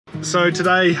So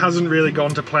today hasn't really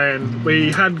gone to plan.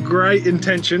 We had great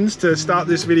intentions to start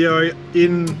this video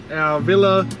in our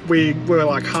villa. We were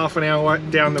like half an hour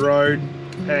down the road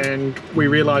and we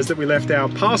realized that we left our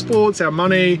passports, our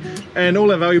money, and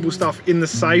all our valuable stuff in the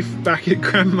safe back at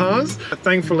Grandma's.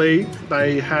 Thankfully,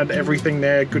 they had everything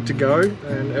there good to go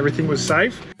and everything was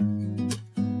safe.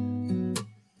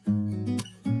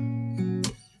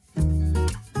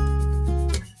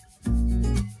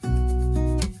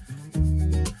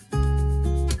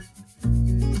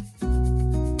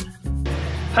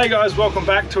 Hey guys, welcome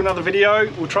back to another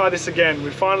video. We'll try this again.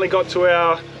 We finally got to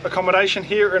our accommodation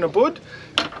here in Ubud.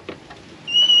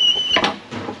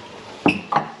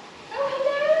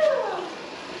 Hello.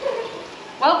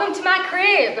 Welcome to my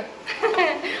crib.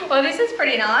 Well, this is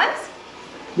pretty nice.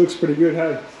 Looks pretty good,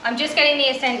 hey? I'm just getting the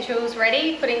essentials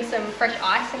ready, putting some fresh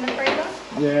ice in the freezer.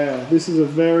 Yeah, this is a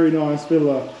very nice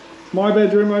villa. My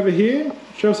bedroom over here,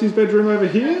 Chelsea's bedroom over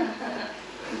here.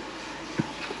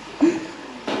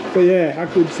 But yeah, how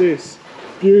good's this?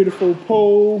 Beautiful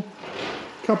pool,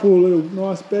 couple of little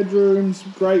nice bedrooms,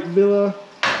 great villa.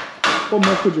 What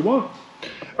more could you want?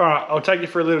 All right, I'll take you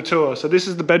for a little tour. So this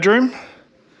is the bedroom.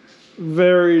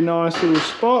 Very nice little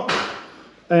spot.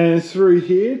 And through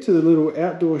here to the little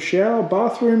outdoor shower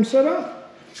bathroom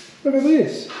setup. Look at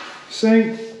this.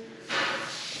 Sink,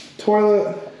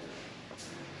 toilet,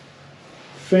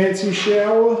 fancy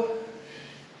shower.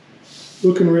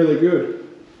 Looking really good.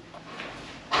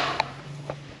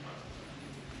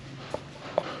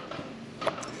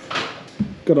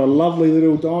 Got a lovely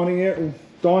little dining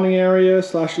area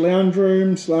slash lounge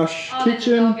room slash kitchen. There's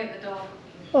a dog at the door.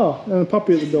 Oh, and a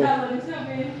puppy at the door.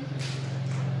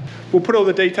 We'll put all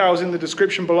the details in the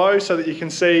description below so that you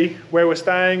can see where we're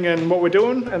staying and what we're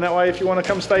doing, and that way if you want to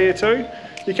come stay here too,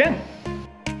 you can.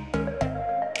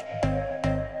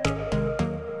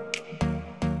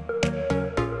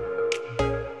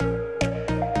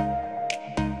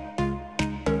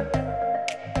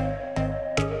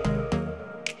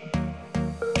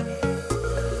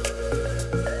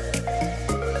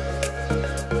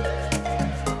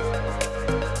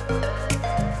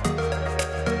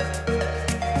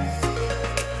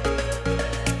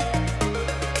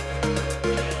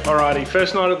 Alrighty,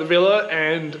 first night at the villa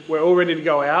and we're all ready to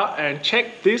go out, and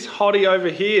check this hottie over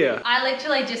here. I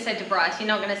literally just said to Bryce, you're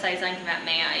not going to say something about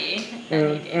me, are you?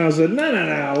 And I said, no,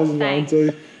 I wasn't going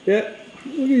to. Yeah,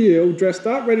 look at you, all dressed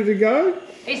up, ready to go.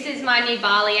 This is my new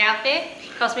Bali outfit.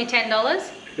 Cost me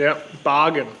 $10. Yep,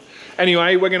 bargain.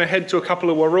 Anyway, we're going to head to a couple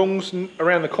of warungs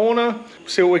around the corner,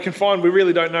 see what we can find. We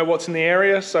really don't know what's in the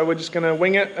area, so we're just going to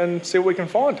wing it and see what we can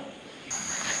find.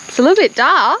 It's a little bit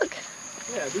dark.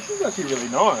 Yeah, this is actually really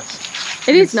nice.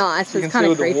 It is nice, but it's kind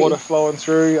of creepy. You can see all the water flowing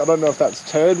through. I don't know if that's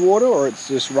turd water or it's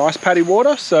just rice paddy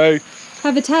water, so...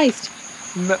 Have a taste.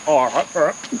 No, all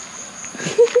right.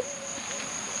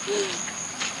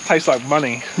 Tastes like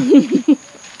money.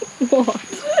 What?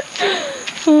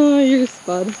 Oh, you're a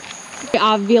spud.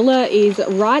 Our villa is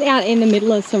right out in the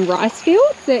middle of some rice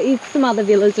fields. There is some other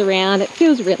villas around. It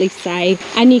feels really safe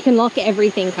and you can lock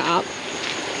everything up.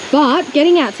 But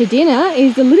getting out to dinner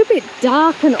is a little bit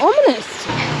dark and ominous.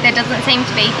 There doesn't seem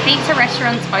to be heaps of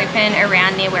restaurants open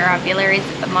around near where our villa is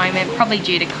at the moment, probably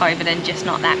due to COVID and just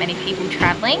not that many people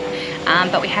travelling.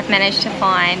 But we have managed to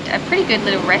find a pretty good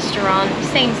little restaurant,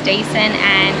 seems decent,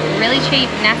 and really cheap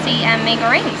nasi and mee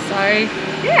goreng. So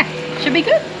yeah, should be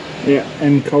good. Yeah,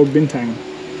 and cold bintang.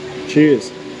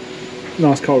 Cheers.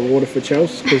 Nice cold water for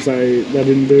Chelsea because they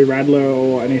didn't do Radler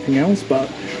or anything else, but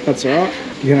that's all right.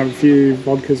 You can have a few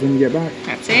vodkas when you get back.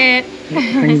 That's it.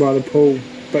 Hang by the pool.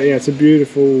 But yeah, it's a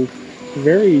beautiful,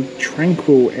 very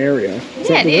tranquil area.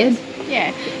 Yeah, it is.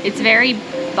 Yeah, it's very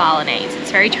Balinese. It's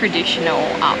very traditional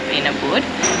up in Ubud,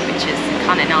 which is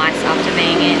kind of nice after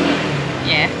being in,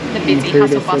 yeah, the busy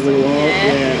hustle bustle.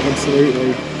 Yeah,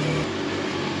 absolutely.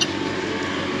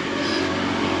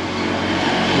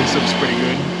 This looks pretty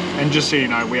good. And just so you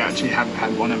know, we actually haven't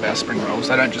had one of our spring rolls.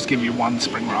 They don't just give you one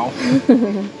spring roll.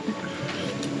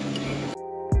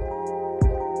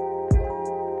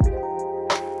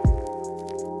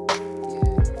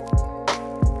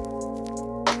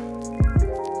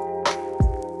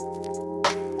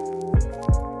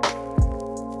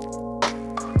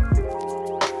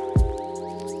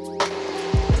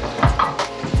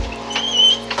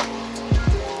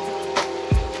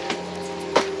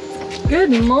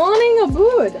 Good morning,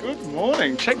 Ubud. Good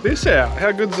morning. Check this out.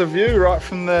 How good's the view right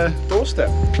from the doorstep?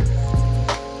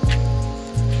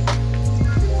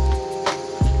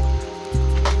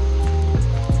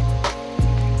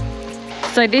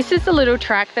 So this is the little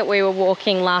track that we were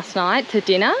walking last night to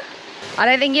dinner. I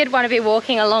don't think you'd want to be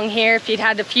walking along here if you'd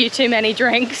had a few too many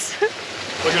drinks.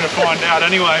 We're gonna find out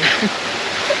anyway.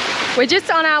 We're just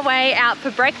on our way out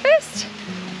for breakfast.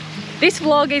 This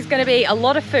vlog is going to be a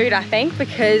lot of food, I think,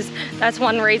 because that's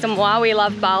one reason why we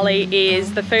love Bali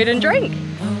is the food and drink.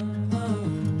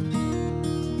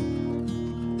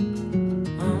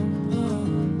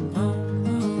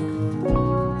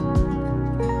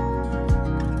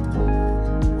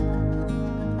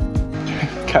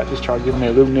 Cat just tried to give me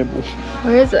a little nibble.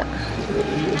 Where is it?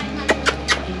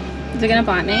 Is it going to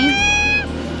bite me?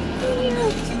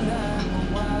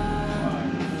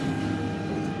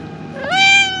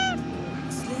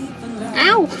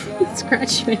 Ow! It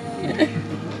scratched me.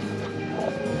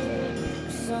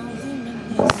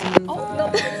 Oh,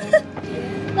 not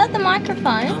the, not the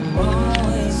microphone.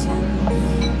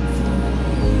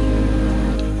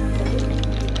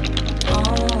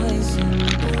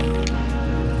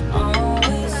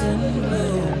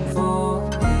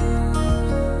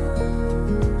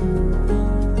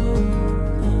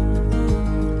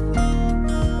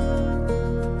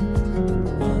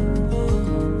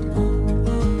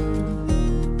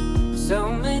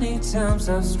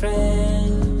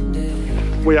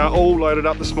 We are all loaded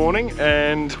up this morning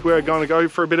and we're going to go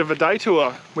for a bit of a day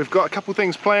tour. We've got a couple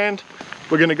things planned.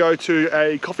 We're going to go to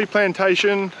a coffee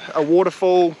plantation, a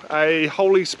waterfall, a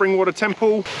holy spring water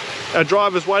temple. Our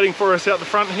driver's waiting for us out the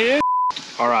front here.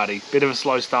 Alrighty, bit of a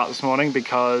slow start this morning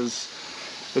because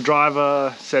the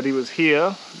driver said he was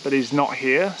here, but he's not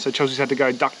here. So Chelsea's had to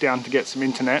go duck down to get some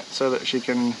internet so that she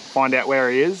can find out where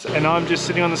he is. And I'm just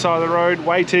sitting on the side of the road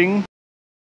waiting.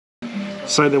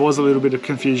 So there was a little bit of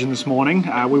confusion this morning.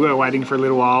 We were waiting for a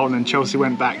little while and then Chelsea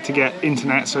went back to get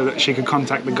internet so that she could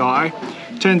contact the guy.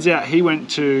 Turns out he went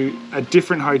to a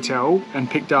different hotel and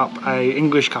picked up a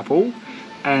English couple,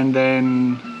 and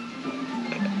then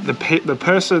the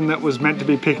person that was meant to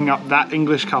be picking up that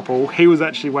English couple, he was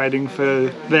actually waiting for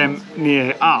them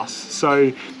near us.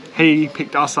 So he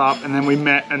picked us up and then we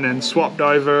met and then swapped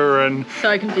over, and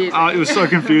So confusing. it was so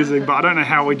confusing, but I don't know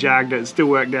how we jagged it. It still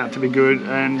worked out to be good,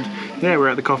 and yeah, we're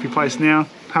at the coffee place now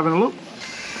having a look.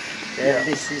 Yeah,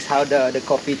 this is how the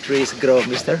coffee trees grow,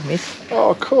 Miss.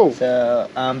 Oh, cool. So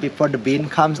before the bean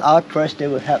comes out, first they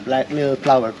will have like little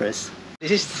flower first.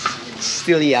 This is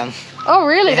still young. Oh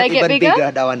really? They get even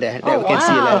bigger? That one there. Oh, We can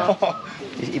see wow. later.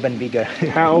 It's even bigger.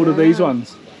 How old are these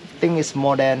ones? I think it's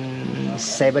more than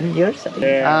 7 years. I think.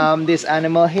 Yeah. This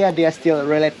animal here, they are still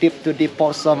relative to the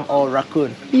possum or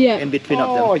raccoon. Yeah. In between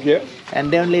Oh, of them. yeah.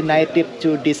 And they're only native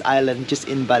to this island, just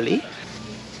in Bali.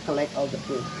 Collect all the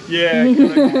food. Yeah.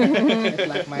 It's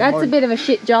like my That's a bit of a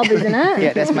shit job, isn't it?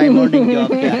 Yeah, that's my morning job.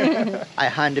 Yeah. I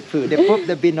hand the food. They put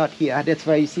the bin not here. That's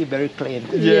why you see very clean.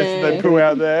 Yes, they poo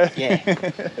out there. Yeah.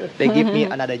 They give me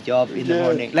another job in the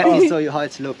morning. Let me show you how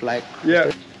it look like.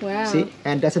 Yeah. Wow. See,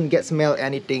 and doesn't get smell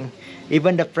anything.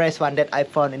 Even the fresh one that I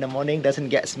found in the morning doesn't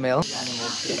get smell.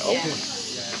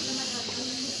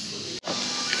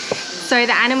 So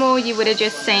the animal you would have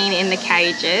just seen in the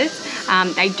cages,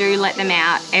 they do let them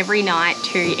out every night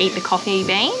to eat the coffee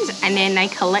beans, and then they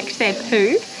collect their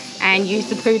poo and use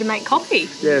the poo to make coffee.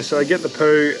 Yeah, so they get the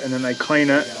poo and then they clean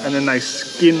it and then they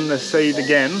skin the seed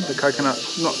again, the coconut,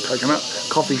 not coconut,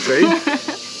 coffee seed.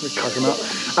 The coconut.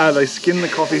 They skin the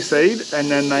coffee seed and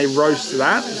then they roast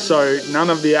that, so none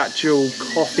of the actual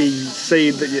coffee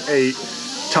seed that you eat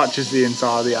touches the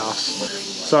inside of the arse.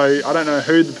 So I don't know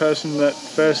who the person that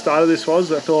first started this was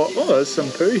that thought, oh, there's some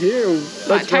poo here,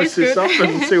 let's roast this up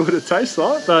and see what it tastes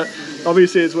like. But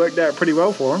obviously it's worked out pretty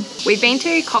well for them. We've been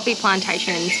to coffee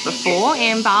plantations before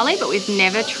in Bali, but we've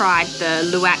never tried the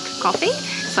luwak coffee.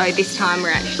 So this time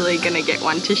we're actually going to get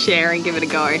one to share and give it a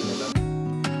go.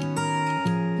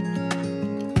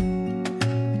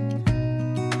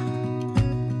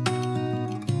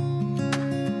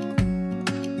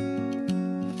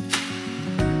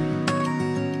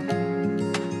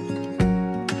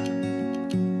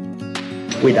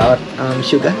 Without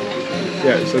sugar.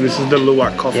 Yeah, so this is the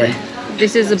luwak coffee. Yeah.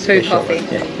 This is a poo coffee.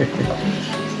 Yeah.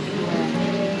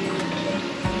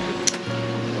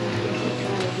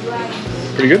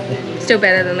 Pretty good? Still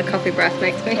better than the coffee Bryce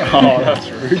makes me. Oh,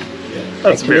 that's rude.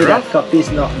 That's Actually, a bit that rough. coffee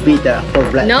is not bitter for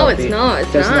black No, coffee. it's not. It's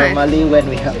Because nice. normally when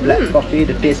we have black coffee,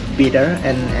 the taste bitter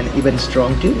and even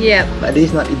strong too. Yeah. But this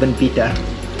is not even bitter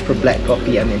for black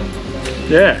coffee, I mean.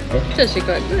 Yeah. It's actually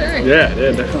quite good, eh? Yeah,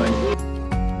 yeah, definitely.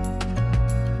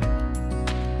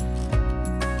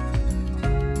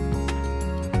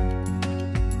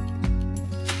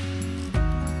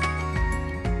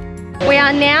 We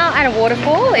are now at a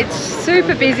waterfall. It's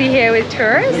super busy here with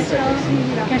tourists.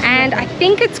 And I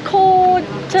think it's called...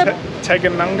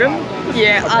 Teganungan?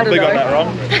 Yeah, I don't Probably got know. that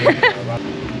wrong.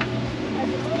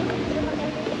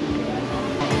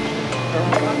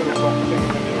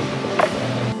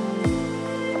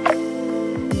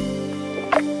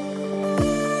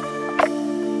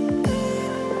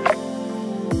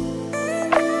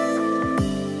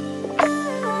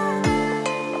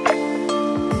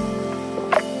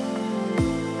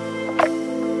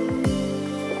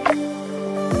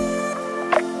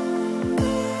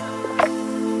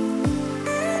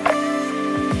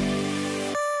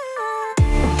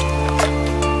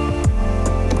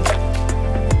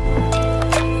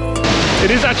 It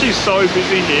is actually so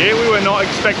busy here. We were not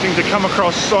expecting to come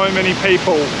across so many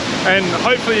people, and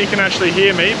hopefully you can actually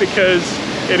hear me because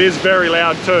it is very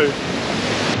loud too.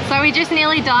 So we just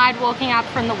nearly died walking up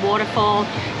from the waterfall.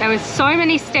 There were so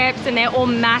many steps and they're all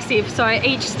massive, so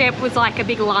each step was like a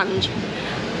big lunge.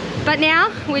 But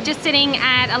now we're just sitting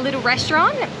at a little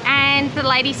restaurant and the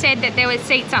lady said that there were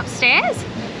seats upstairs.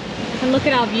 And look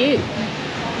at our view.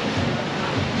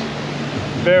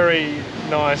 Very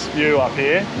nice view up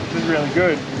here. This is really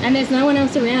good. And there's no one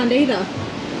else around either.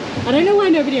 I don't know why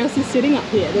nobody else is sitting up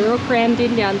here. They're all crammed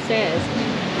in downstairs.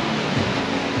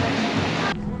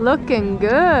 Looking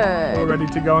good. We're ready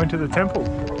to go into the temple.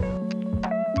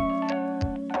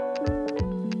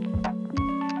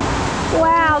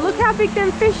 Wow, look how big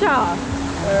them fish are.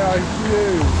 They are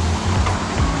huge.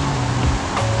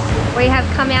 We have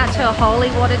come out to a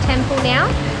holy water temple now,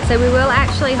 so we will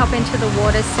actually hop into the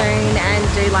water soon and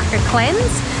do like a cleanse.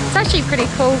 It's actually pretty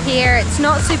cool here. It's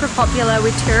not super popular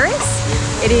with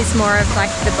tourists. It is more of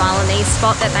like the Balinese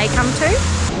spot that they come to.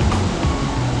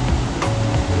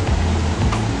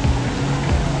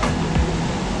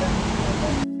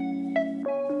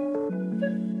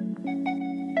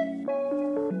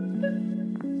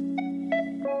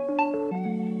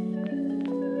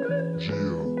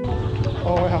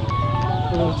 Oh wow,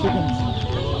 the little chickens.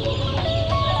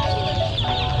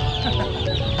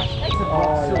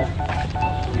 Oh yeah.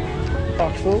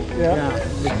 Foxel, yeah.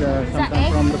 It's sometimes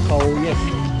from the coal, yes,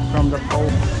 from the coal.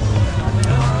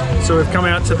 So we've come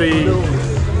out to the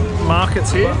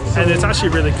markets here, and it's actually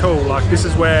really cool. Like this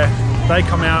is where they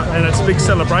come out, and it's a big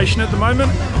celebration at the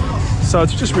moment. So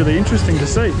it's just really interesting to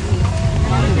see.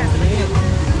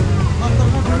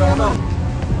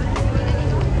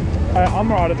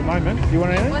 I'm right at the moment. Do you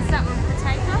want anything? What's that one,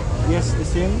 potato? Yes, the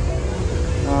same.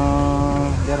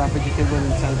 There are vegetables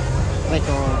inside, like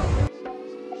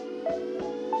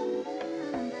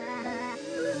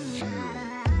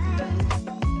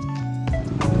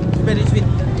very sweet.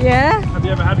 Yeah? Have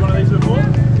you ever had one of these before?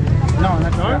 No,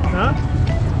 not No? No?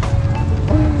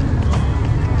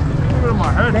 Put it on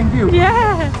my head. Thank you.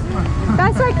 Yeah,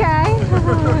 that's okay.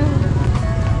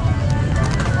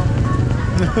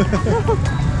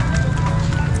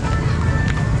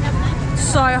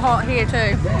 So hot here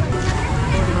too.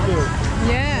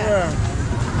 Yeah.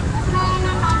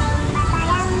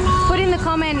 Put in the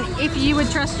comment if you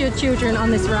would trust your children on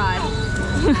this ride.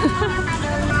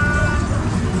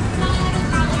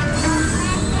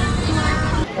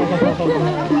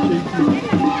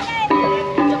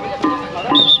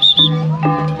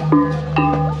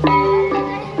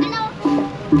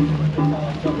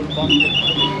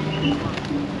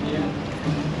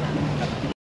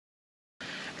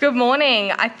 Good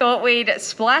morning. I thought we'd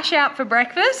splash out for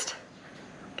breakfast.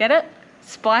 Get it?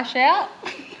 Splash out.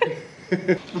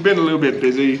 We've been a little bit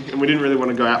busy and we didn't really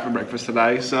want to go out for breakfast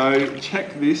today, so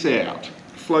check this out.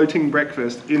 Floating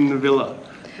breakfast in the villa.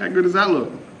 How good does that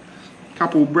look? A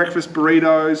couple breakfast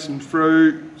burritos, some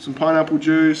fruit, some pineapple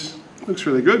juice. Looks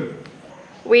really good.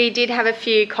 We did have a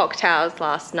few cocktails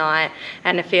last night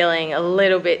and are feeling a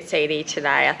little bit seedy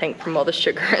today, I think from all the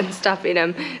sugar and stuff in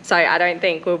them. So I don't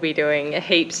think we'll be doing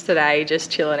heaps today,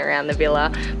 just chilling around the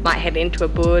villa. Might head into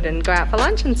Ubud and go out for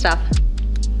lunch and stuff.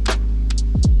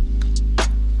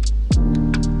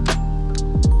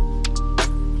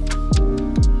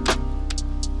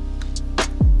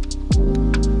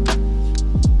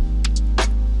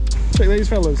 Check these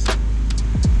fellas.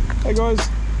 Hey guys.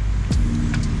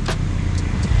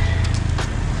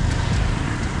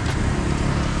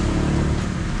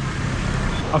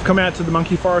 I've come out to the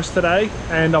monkey forest today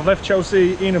and I've left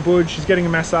Chelsea in Ubud. She's getting a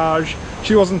massage.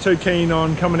 She wasn't too keen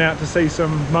on coming out to see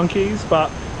some monkeys, but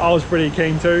I was pretty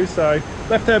keen too, so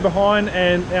left her behind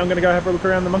and now I'm going to go have a look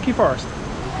around the monkey forest.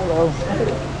 Hello.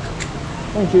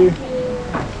 Thank you.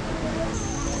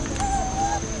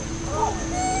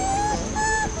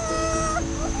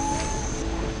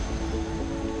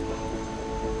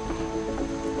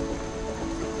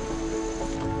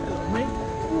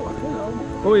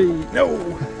 Oi, no!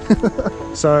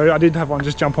 So I did have one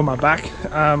just jump on my back.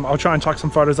 I'll try and tuck some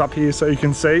photos up here so you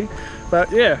can see.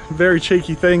 But yeah, very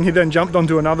cheeky thing. He then jumped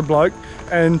onto another bloke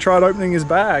and tried opening his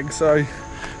bag. So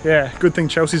yeah, good thing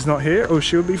Chelsea's not here or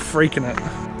she'll be freaking it.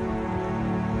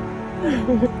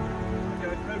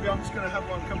 Maybe I'm just going to have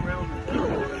one come around.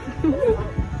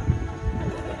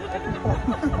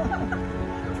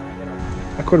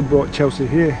 I could have brought Chelsea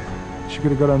here. She could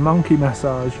have got a monkey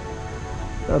massage.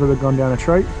 That would have gone down a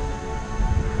treat.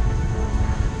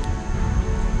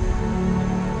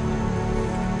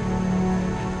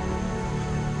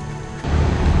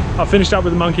 I finished up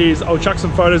with the monkeys. I'll chuck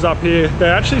some photos up here.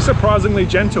 They're actually surprisingly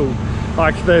gentle.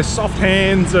 like their soft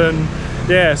hands, and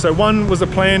yeah, so one was a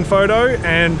planned photo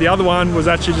and the other one was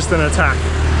actually just an attack.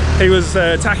 He was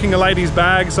attacking a lady's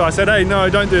bag, so I said, hey, no,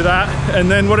 don't do that.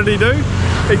 And then what did he do?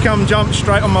 He'd come jump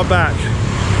straight on my back.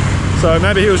 So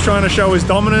maybe he was trying to show his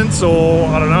dominance, or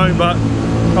I don't know, but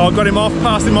I got him off,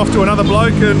 passed him off to another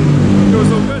bloke, and it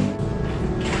was all good.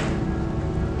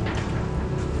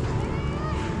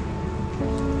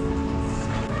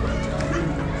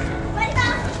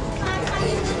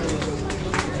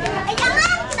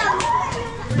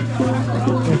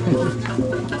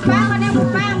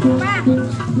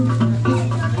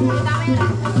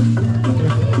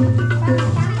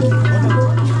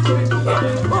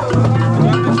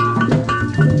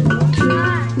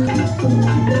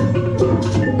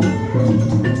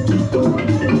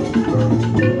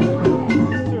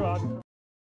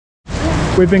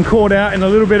 We've been caught out in a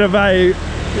little bit of a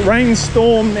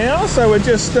rainstorm now, so we're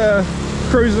just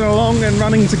cruising along and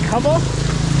running to cover.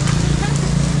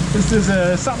 This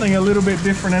is something a little bit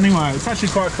different anyway. It's actually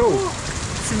quite cool.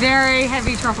 It's very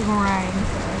heavy tropical rain.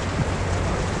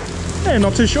 Yeah,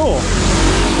 not too sure.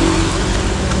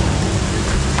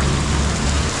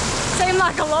 Seemed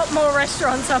like a lot more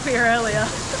restaurants up here earlier.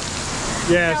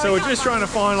 Yeah, so we're just trying to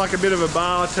find like a bit of a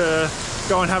bar to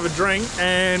go and have a drink,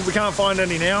 and we can't find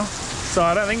any now. So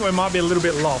I don't think we might be a little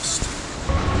bit lost.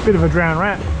 Bit of a drowned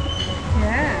rat.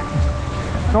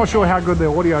 Yeah. Not sure how good the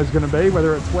audio is going to be,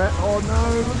 whether it's wet. Oh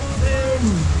no, look at them.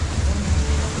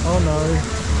 Oh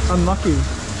no, unlucky.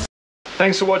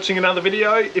 Thanks for watching another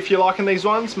video. If you're liking these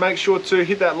ones, make sure to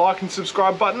hit that like and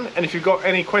subscribe button. And if you've got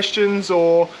any questions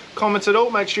or comments at all,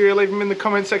 make sure you leave them in the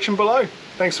comment section below.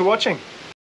 Thanks for watching.